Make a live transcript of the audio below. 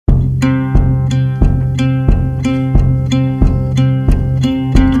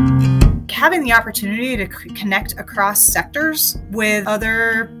the opportunity to connect across sectors with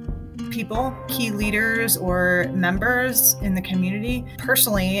other people, key leaders or members in the community,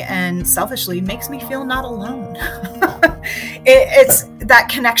 personally and selfishly, makes me feel not alone. It's that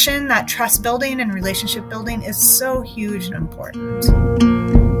connection, that trust building and relationship building is so huge and important.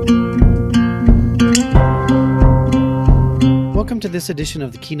 Welcome to this edition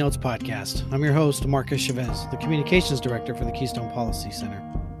of the Keynotes Podcast. I'm your host, Marcus Chavez, the Communications Director for the Keystone Policy Center.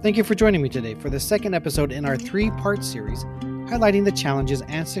 Thank you for joining me today for the second episode in our three-part series highlighting the challenges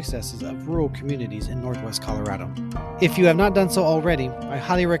and successes of rural communities in Northwest Colorado. If you have not done so already, I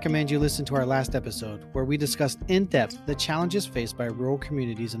highly recommend you listen to our last episode where we discussed in depth the challenges faced by rural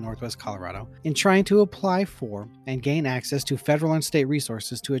communities in Northwest Colorado in trying to apply for and gain access to federal and state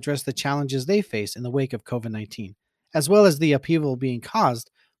resources to address the challenges they face in the wake of COVID-19, as well as the upheaval being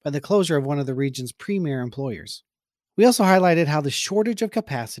caused by the closure of one of the region's premier employers. We also highlighted how the shortage of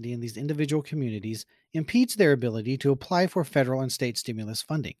capacity in these individual communities impedes their ability to apply for federal and state stimulus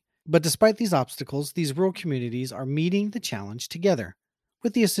funding. But despite these obstacles, these rural communities are meeting the challenge together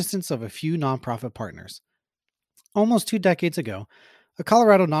with the assistance of a few nonprofit partners. Almost 2 decades ago, a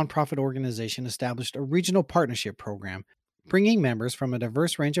Colorado nonprofit organization established a regional partnership program, bringing members from a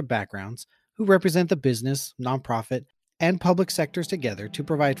diverse range of backgrounds who represent the business, nonprofit, and public sectors together to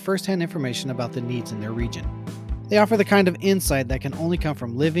provide firsthand information about the needs in their region. They offer the kind of insight that can only come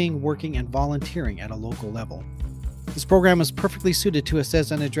from living, working, and volunteering at a local level. This program is perfectly suited to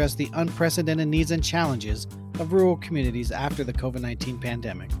assess and address the unprecedented needs and challenges of rural communities after the COVID-19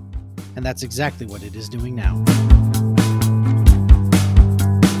 pandemic. And that's exactly what it is doing now.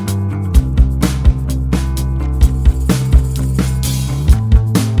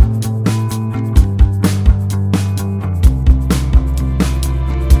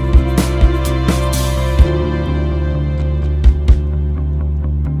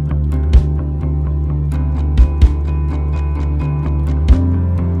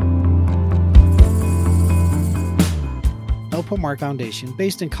 El Pomar Foundation,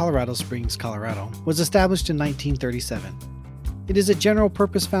 based in Colorado Springs, Colorado, was established in 1937. It is a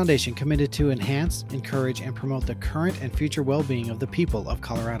general-purpose foundation committed to enhance, encourage, and promote the current and future well-being of the people of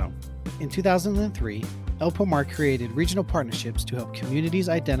Colorado. In 2003, El Pomar created regional partnerships to help communities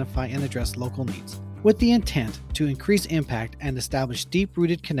identify and address local needs, with the intent to increase impact and establish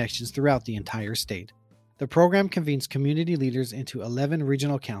deep-rooted connections throughout the entire state. The program convenes community leaders into 11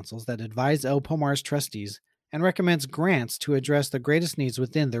 regional councils that advise El Pomar's trustees and recommends grants to address the greatest needs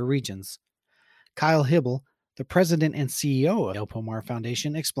within their regions. Kyle Hibble, the president and CEO of El Pomar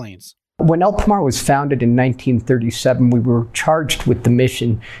Foundation, explains. When El Pomar was founded in 1937, we were charged with the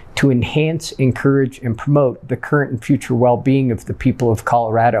mission to enhance, encourage, and promote the current and future well-being of the people of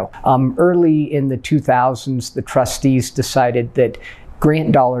Colorado. Early in the 2000s, the trustees decided that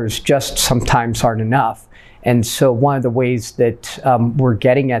grant dollars just sometimes aren't enough. And so one of the ways that we're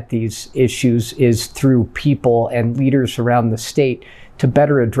getting at these issues is through people and leaders around the state to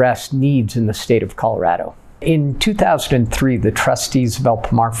better address needs in the state of Colorado. In 2003, the trustees of El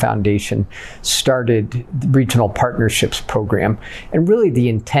Pomar Foundation started the Regional Partnerships Program. And really the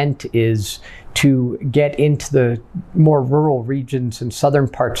intent is to get into the more rural regions and southern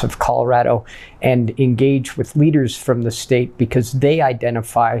parts of Colorado and engage with leaders from the state because they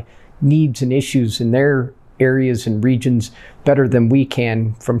identify needs and issues in their areas and regions better than we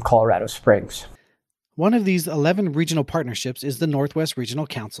can from Colorado Springs. One of these 11 regional partnerships is the Northwest Regional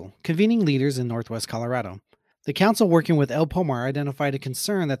Council, convening leaders in Northwest Colorado. The council working with El Pomar identified a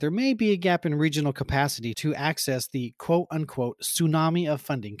concern that there may be a gap in regional capacity to access the quote-unquote tsunami of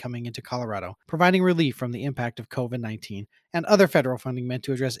funding coming into Colorado, providing relief from the impact of COVID-19 and other federal funding meant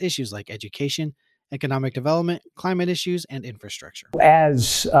to address issues like education, economic development, climate issues, and infrastructure.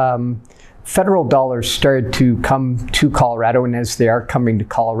 As federal dollars started to come to Colorado, and as they are coming to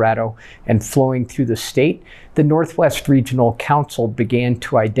Colorado and flowing through the state, the Northwest Regional Council began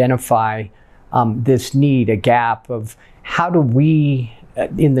to identify this need, a gap of how do we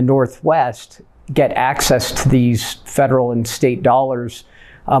in the Northwest get access to these federal and state dollars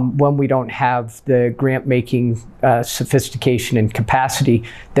when we don't have the grant-making sophistication and capacity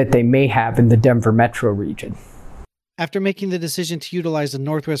that they may have in the Denver metro region. After making the decision to utilize the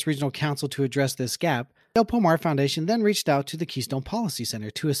Northwest Regional Council to address this gap, the El Pomar Foundation then reached out to the Keystone Policy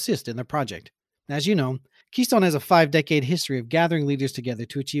Center to assist in the project. As you know, Keystone has a 5-decade history of gathering leaders together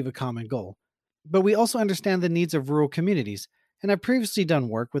to achieve a common goal. But we also understand the needs of rural communities, and have previously done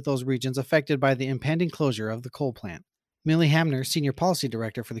work with those regions affected by the impending closure of the coal plant. Millie Hamner, Senior Policy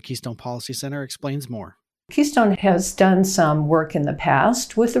Director for the Keystone Policy Center, explains more. Keystone has done some work in the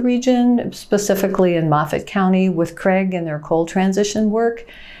past with the region, specifically in Moffat County with Craig and their coal transition work.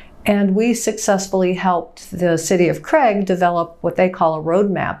 And we successfully helped the city of Craig develop what they call a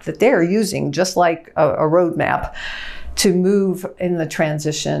roadmap that they're using, just like a roadmap, to move in the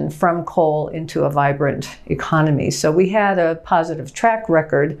transition from coal into a vibrant economy. So we had a positive track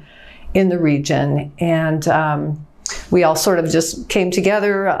record in the region, and we all sort of just came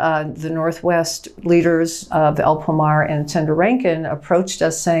together. The Northwest leaders of El Pomar and Tender Rankin approached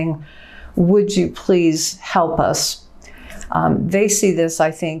us saying, would you please help us? They see this,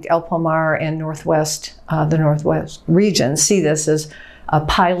 I think, El Pomar and the Northwest region see this as a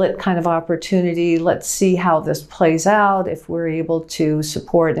pilot kind of opportunity. Let's see how this plays out, if we're able to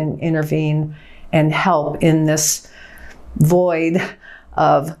support and intervene and help in this void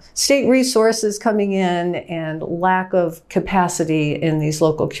of state resources coming in and lack of capacity in these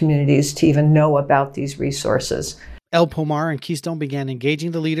local communities to even know about these resources. El Pomar and Keystone began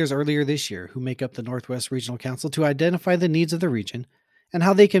engaging the leaders earlier this year who make up the Northwest Regional Council to identify the needs of the region and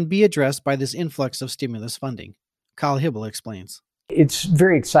how they can be addressed by this influx of stimulus funding. Kyle Hibble explains. It's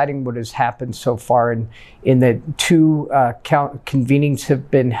very exciting what has happened so far in that two convenings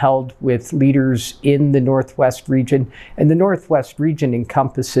have been held with leaders in the Northwest region. And the Northwest region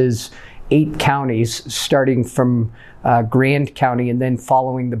encompasses 8 counties, starting from Grand County and then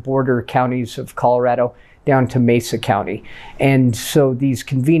following the border counties of Colorado down to Mesa County. And so these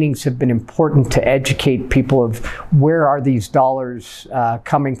convenings have been important to educate people of where are these dollars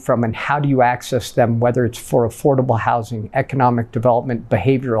coming from and how do you access them, whether it's for affordable housing, economic development,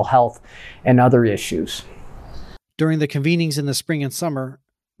 behavioral health, and other issues. During the convenings in the spring and summer,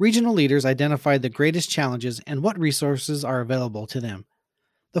 regional leaders identified the greatest challenges and what resources are available to them.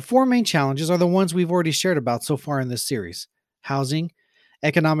 The 4 main challenges are the ones we've already shared about so far in this series: housing,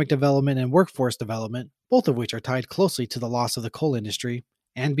 economic development and workforce development, both of which are tied closely to the loss of the coal industry,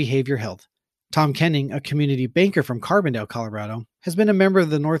 and behavior health. Tom Kenning, a community banker from Carbondale, Colorado, has been a member of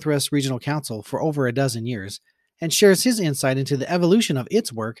the Northwest Regional Council for over a dozen years and shares his insight into the evolution of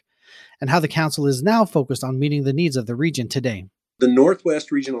its work and how the council is now focused on meeting the needs of the region today. The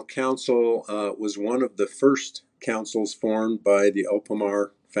Northwest Regional Council was one of the first councils formed by the El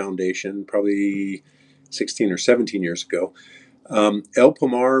Pomar Foundation, probably 16 or 17 years ago. El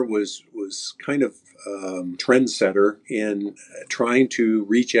Pomar was kind of trendsetter in trying to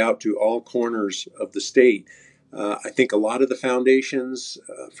reach out to all corners of the state. I think a lot of the foundations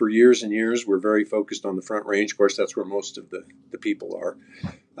for years and years were very focused on the Front Range. Of course, that's where most of the people are.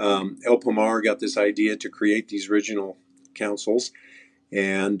 El Pomar got this idea to create these regional councils,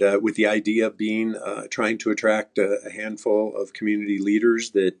 and with the idea being trying to attract a handful of community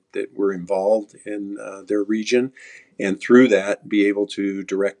leaders that were involved in their region, and through that be able to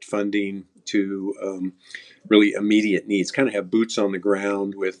direct funding to really immediate needs, kind of have boots on the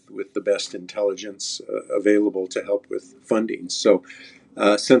ground with the best intelligence available to help with funding. So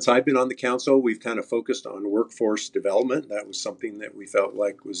since I've been on the council, we've kind of focused on workforce development. That was something that we felt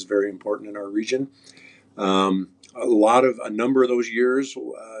like was very important in our region. A number of those years,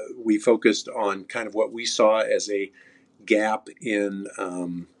 we focused on kind of what we saw as a gap in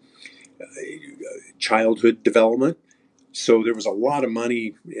childhood development. So there was a lot of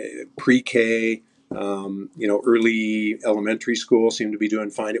money, pre-K, early elementary school seemed to be doing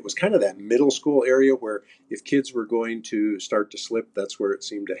fine. It was kind of that middle school area where if kids were going to start to slip, that's where it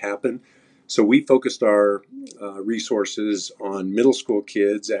seemed to happen. So we focused our resources on middle school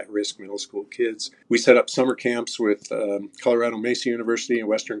kids, at-risk middle school kids. We set up summer camps with Colorado Mesa University and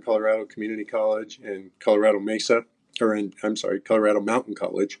Western Colorado Community College and Colorado Mountain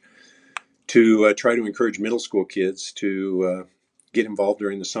College to try to encourage middle school kids to get involved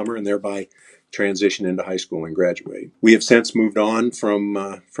during the summer and thereby transition into high school and graduate. We have since moved on from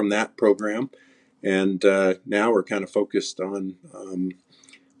that program, and now we're kind of focused on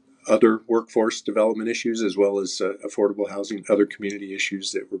other workforce development issues as well as affordable housing, other community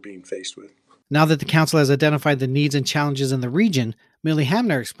issues that we're being faced with. Now that the council has identified the needs and challenges in the region, Millie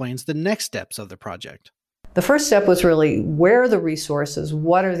Hamner explains the next steps of the project. The first step was really where are the resources,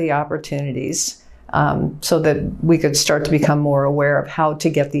 what are the opportunities, so that we could start to become more aware of how to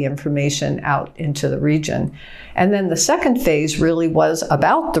get the information out into the region. And then the second phase really was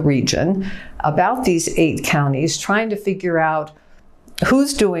about the region, about these 8 counties, trying to figure out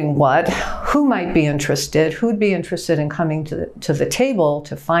who's doing what, who might be interested, who'd be interested in coming to the table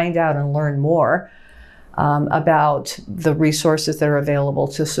to find out and learn more about the resources that are available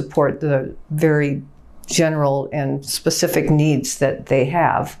to support the very general and specific needs that they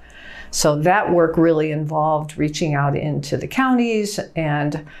have. So that work really involved reaching out into the counties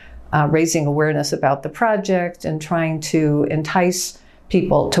and raising awareness about the project and trying to entice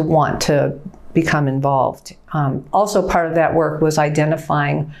people to want to become involved. Also, part of that work was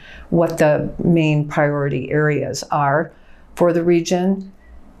identifying what the main priority areas are for the region.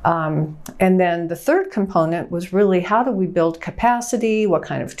 And then the third component was really how do we build capacity, what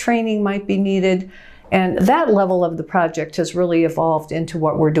kind of training might be needed. And that level of the project has really evolved into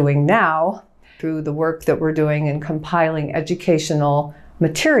what we're doing now through the work that we're doing in compiling educational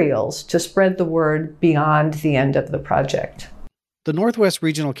materials to spread the word beyond the end of the project. The Northwest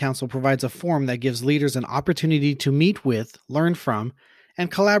Regional Council provides a forum that gives leaders an opportunity to meet with, learn from,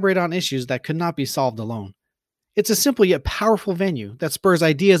 and collaborate on issues that could not be solved alone. It's a simple yet powerful venue that spurs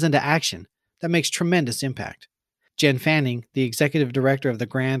ideas into action that makes tremendous impact. Jen Fanning, the executive director of the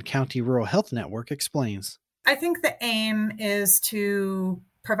Grand County Rural Health Network, explains. I think the aim is to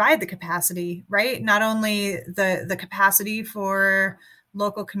provide the capacity, right? Not only the capacity for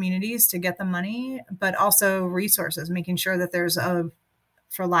local communities to get the money, but also resources, making sure that there's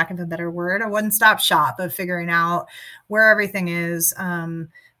for lack of a better word, a one-stop shop of figuring out where everything is.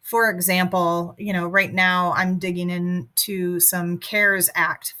 For example, right now I'm digging into some CARES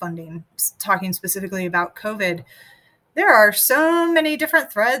Act funding, talking specifically about COVID. There are so many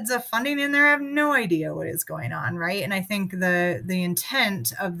different threads of funding in there. I have no idea what is going on, right? And I think the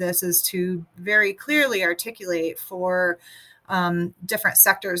intent of this is to very clearly articulate for different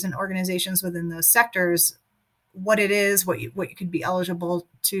sectors and organizations within those sectors what it is, what you could be eligible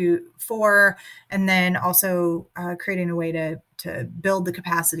for, and then also creating a way to build the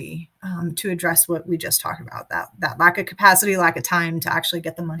capacity to address what we just talked about, that lack of capacity, lack of time to actually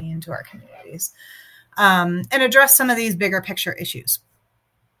get the money into our communities, and address some of these bigger picture issues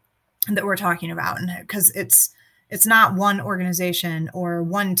that we're talking about. And because it's not one organization or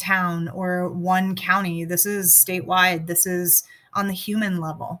one town or one county. This is statewide. This is on the human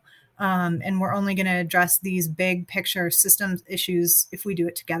level. And we're only going to address these big picture systems issues if we do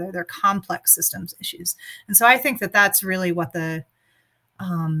it together. They're complex systems issues. And so I think that that's really what the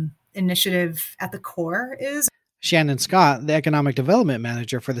initiative at the core is. Shannon Scott, the Economic Development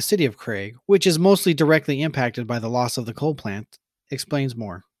Manager for the City of Craig, which is mostly directly impacted by the loss of the coal plant, explains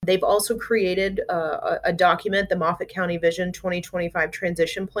more. They've also created a document, the Moffat County Vision 2025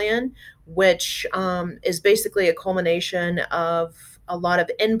 Transition Plan, which is basically a culmination of a lot of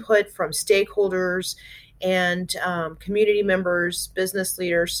input from stakeholders and community members, business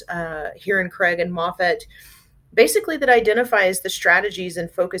leaders here in Craig and Moffat, basically that identifies the strategies and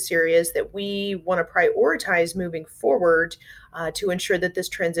focus areas that we want to prioritize moving forward to ensure that this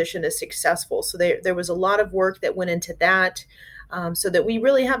transition is successful. So there was a lot of work that went into that. So that we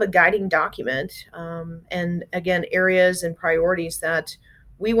really have a guiding document and, again, areas and priorities that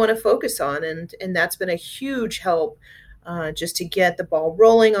we want to focus on. And that's been a huge help just to get the ball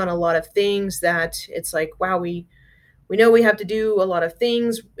rolling on a lot of things that it's like, wow, we know we have to do a lot of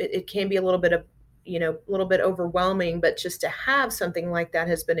things. It can be a little bit overwhelming, but just to have something like that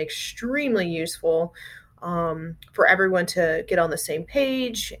has been extremely useful for everyone to get on the same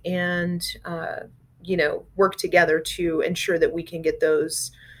page and work together to ensure that we can get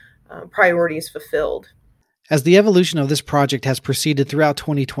those priorities fulfilled. As the evolution of this project has proceeded throughout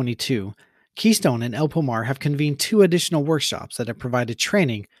 2022, Keystone and El Pomar have convened 2 additional workshops that have provided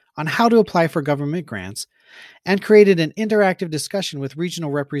training on how to apply for government grants and created an interactive discussion with regional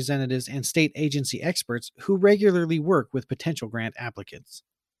representatives and state agency experts who regularly work with potential grant applicants.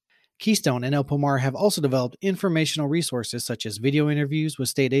 Keystone and El Pomar have also developed informational resources such as video interviews with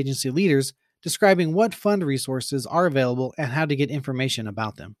state agency leaders describing what fund resources are available and how to get information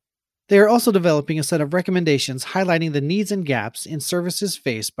about them. They are also developing a set of recommendations highlighting the needs and gaps in services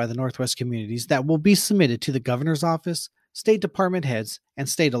faced by the Northwest communities that will be submitted to the Governor's Office, State Department heads, and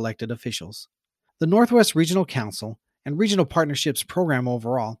state elected officials. The Northwest Regional Council and Regional Partnerships Program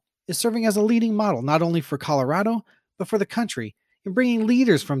overall is serving as a leading model not only for Colorado, but for the country in bringing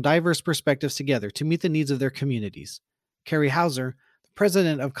leaders from diverse perspectives together to meet the needs of their communities. Carrie Hauser,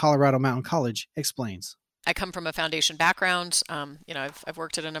 president of Colorado Mountain College, explains. I come from a foundation background. I've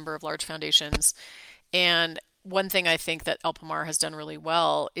worked at a number of large foundations. And one thing I think that El Pomar has done really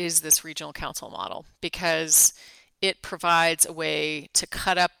well is this regional council model, because it provides a way to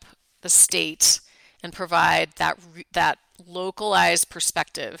cut up the state and provide that localized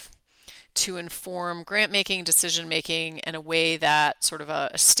perspective to inform grant making, decision making in a way that sort of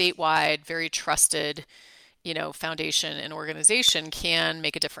a statewide, very trusted foundation and organization can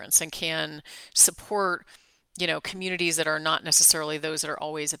make a difference and can support, communities that are not necessarily those that are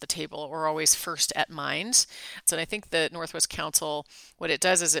always at the table or always first at mind. So I think the Northwest Council, what it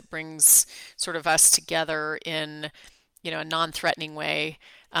does is it brings sort of us together in, a non-threatening way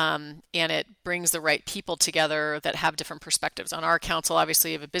and it brings the right people together that have different perspectives. On our council,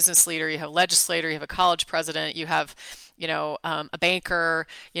 obviously, you have a business leader, you have a legislator, you have a college president, you have, a banker,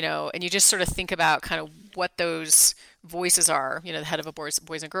 and you just sort of think about kind of what those voices are, the head of a boys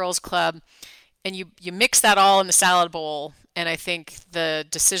and girls club, and you mix that all in the salad bowl, and I think the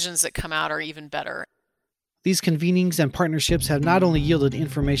decisions that come out are even better. These convenings and partnerships have not only yielded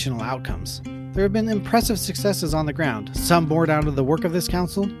informational outcomes, there have been impressive successes on the ground, some born out of the work of this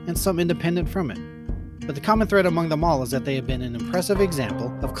council and some independent from it. But the common thread among them all is that they have been an impressive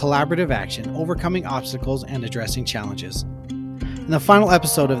example of collaborative action, overcoming obstacles and addressing challenges. In the final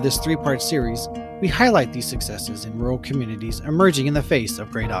episode of this 3-part series, we highlight these successes in rural communities emerging in the face of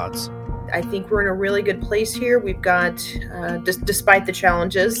great odds. I think we're in a really good place here. We've got, despite the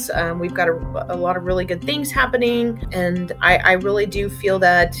challenges, we've got a lot of really good things happening. And I really do feel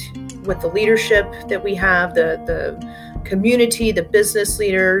that with the leadership that we have, the community, the business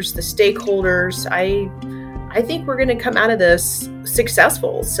leaders, the stakeholders, I think we're going to come out of this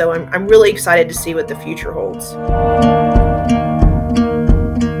successful. So I'm really excited to see what the future holds.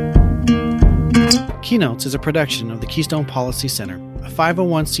 Keynotes is a production of the Keystone Policy Center, a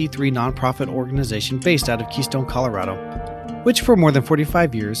 501c3 nonprofit organization based out of Keystone, Colorado, which for more than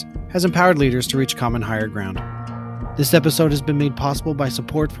 45 years has empowered leaders to reach common higher ground. This episode has been made possible by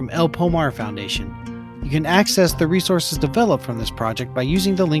support from El Pomar Foundation. You can access the resources developed from this project by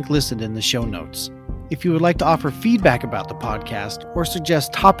using the link listed in the show notes. If you would like to offer feedback about the podcast or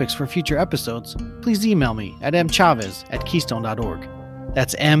suggest topics for future episodes, please email me at mchavez@keystone.org.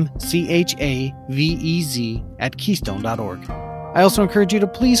 That's MCHAVEZ@keystone.org. I also encourage you to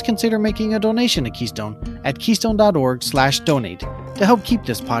please consider making a donation to Keystone at keystone.org/donate to help keep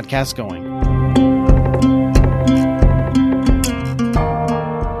this podcast going.